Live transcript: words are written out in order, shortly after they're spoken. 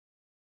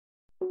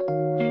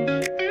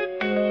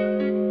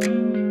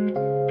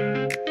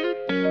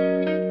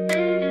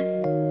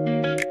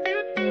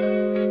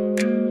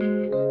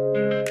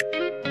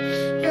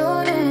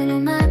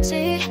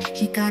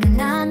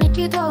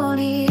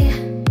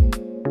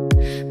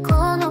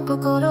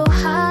心を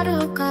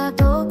遥か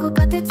どこ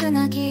かでつ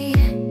なぎ、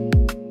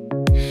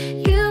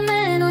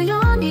夢の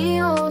よう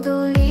に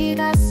踊り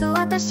出す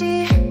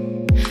私、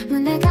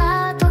胸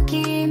がと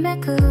きめ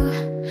く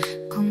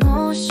こ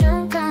の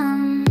瞬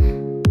間、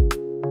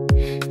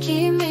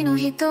君の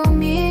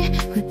瞳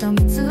ふと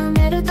見つ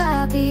める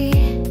たび、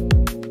伝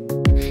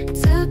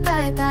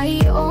えた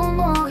い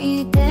思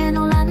い出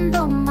のラン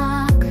ド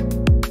マーク、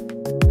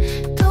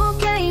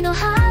時計の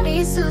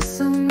針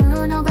進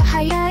むのが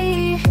早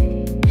い、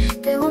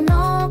手を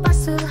伸ば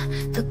す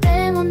と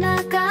ても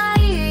長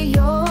い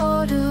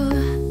夜、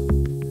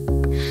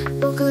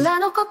僕ら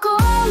の心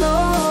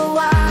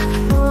は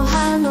諸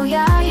刃の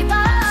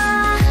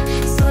刃、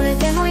それ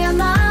でも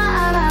山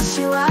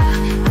嵐は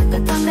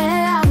温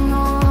め合う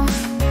の、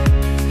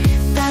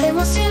誰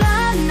も知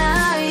ら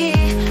ない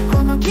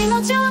この気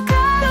持ちわか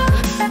る、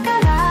だか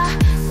ら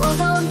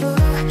踊る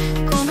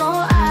こ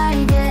の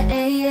愛で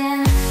永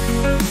遠。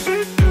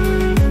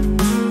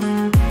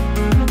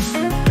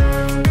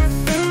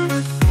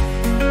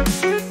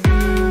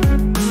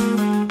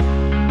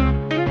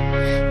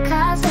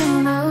風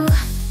の舞う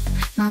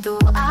窓を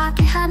開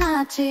け放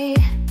ち、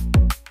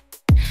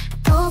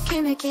と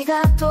きめき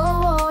が通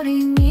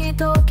りに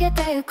溶け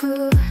てゆ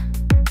く、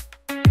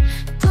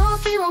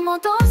時を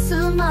戻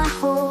す魔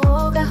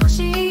法が欲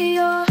しい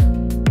よ、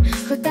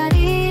二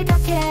人だ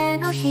け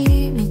の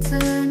秘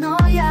密の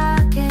夜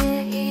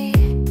景、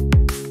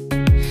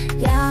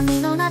闇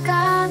の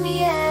中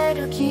見え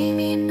る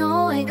君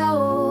の笑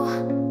顔、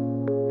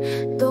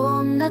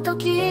どんな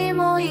時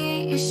も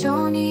一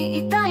緒に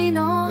いたい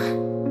の、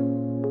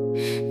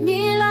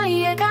未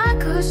来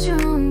描く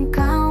瞬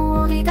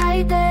間を抱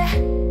いて、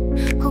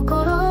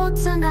心を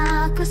つ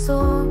なぐ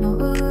その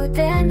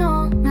腕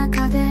の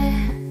中で、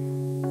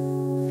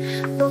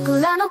僕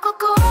らの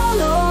心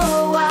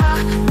は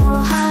諸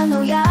刃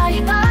の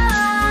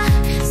刃、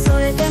そ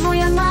れでも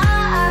山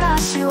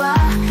嵐は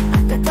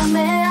温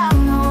め合う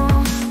の、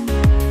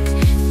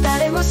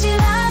誰も知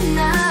ら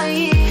な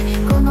い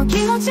この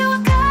気持ちわ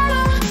かる、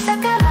だ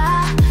か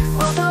ら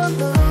踊る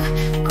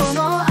こ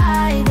の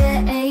愛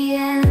で永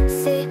遠。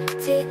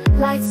 City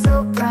lights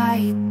so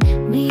bright,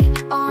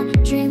 neon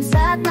dreams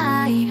at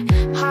night,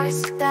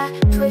 hearts that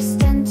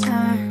twist and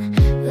turn,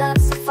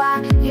 love's a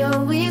fire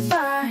we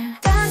burn,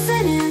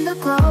 dancing in the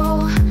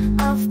glow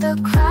of the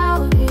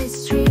crowded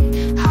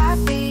street,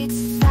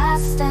 heartbeats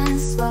fast and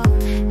slow,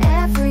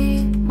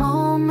 every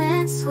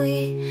moment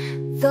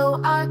sweet, though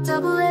our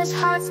double-edged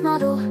hearts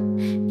muddle,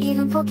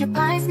 even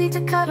porcupines need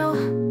to cuddle,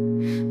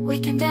 we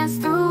can dance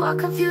through our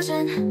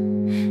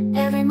confusion,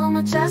 every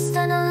moment just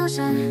an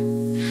illusion,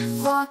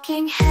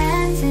 walking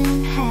hand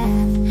in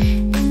hand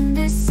in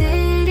this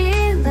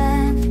city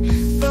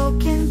land,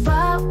 broken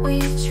but we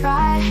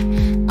try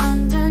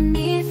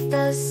underneath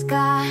the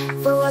sky,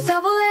 though our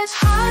double-edged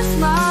hearts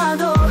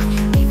model,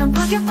 even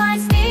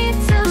porcupines need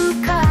to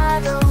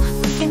cuddle,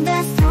 we can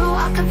dance through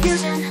our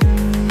confusion,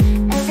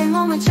 every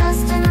moment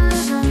just an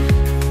illusion,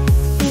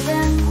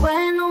 even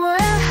when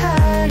we're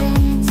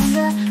hurting,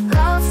 the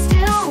love's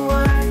still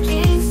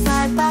working,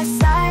 side by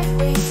side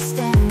we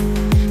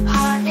stand,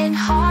 heart in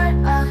heart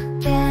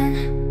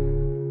again.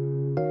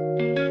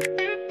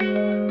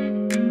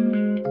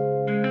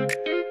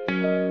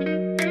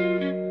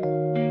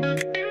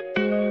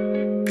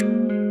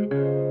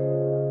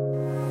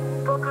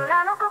 僕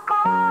らの心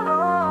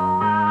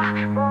は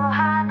諸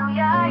刃の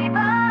刃、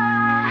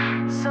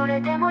それ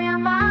でも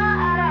山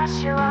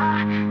嵐は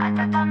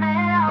温め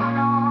合うの、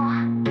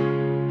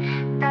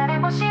誰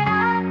も知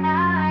ら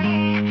ない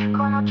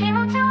この気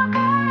持ちわか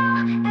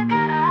る、だ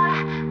から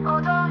踊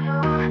る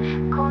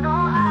この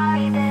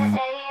愛で永遠。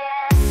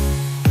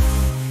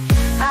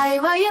愛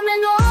は夢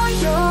の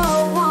よ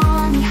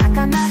うに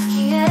儚く消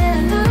え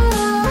る、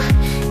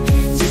現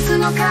実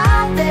の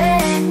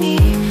壁に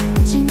打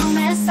ちの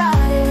めされ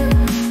る、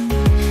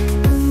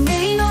運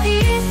命の糸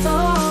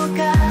が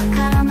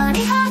絡まり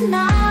離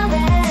れ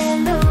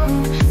る、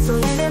そ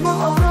れでも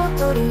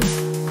踊る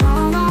こ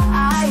の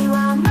愛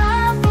は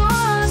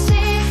幻、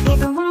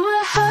 Even when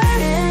we're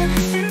hurting,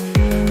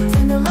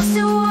 then the love's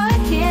still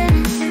working,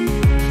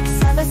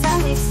 side by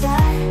side we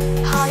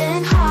stand, heart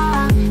in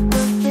heart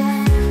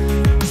again.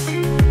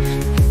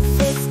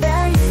 It's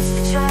barriers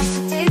we try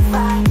to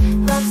divide,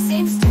 love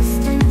seems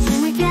distant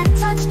and we can't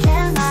touch,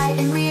 can't lie,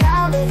 in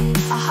reality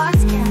our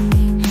hearts can't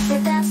beat, the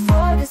dance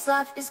for this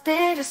love is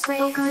bittersweet.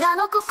 僕ら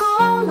の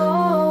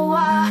心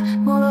は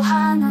諸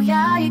刃の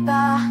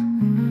刃、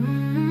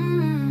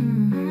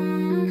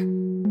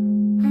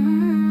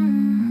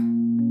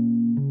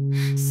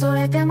そ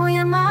れでも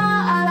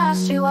山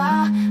嵐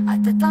は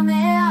温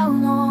め合う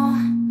の、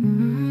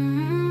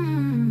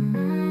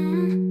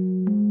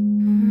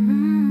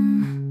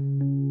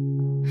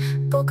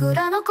僕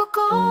らの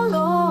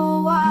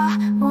心は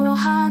諸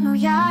刃の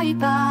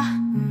刃、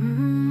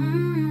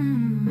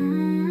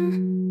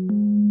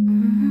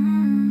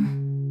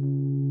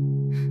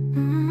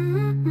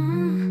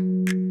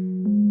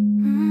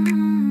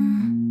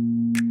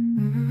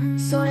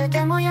それ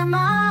でも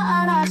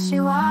山嵐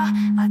は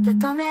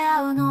温め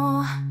合うの。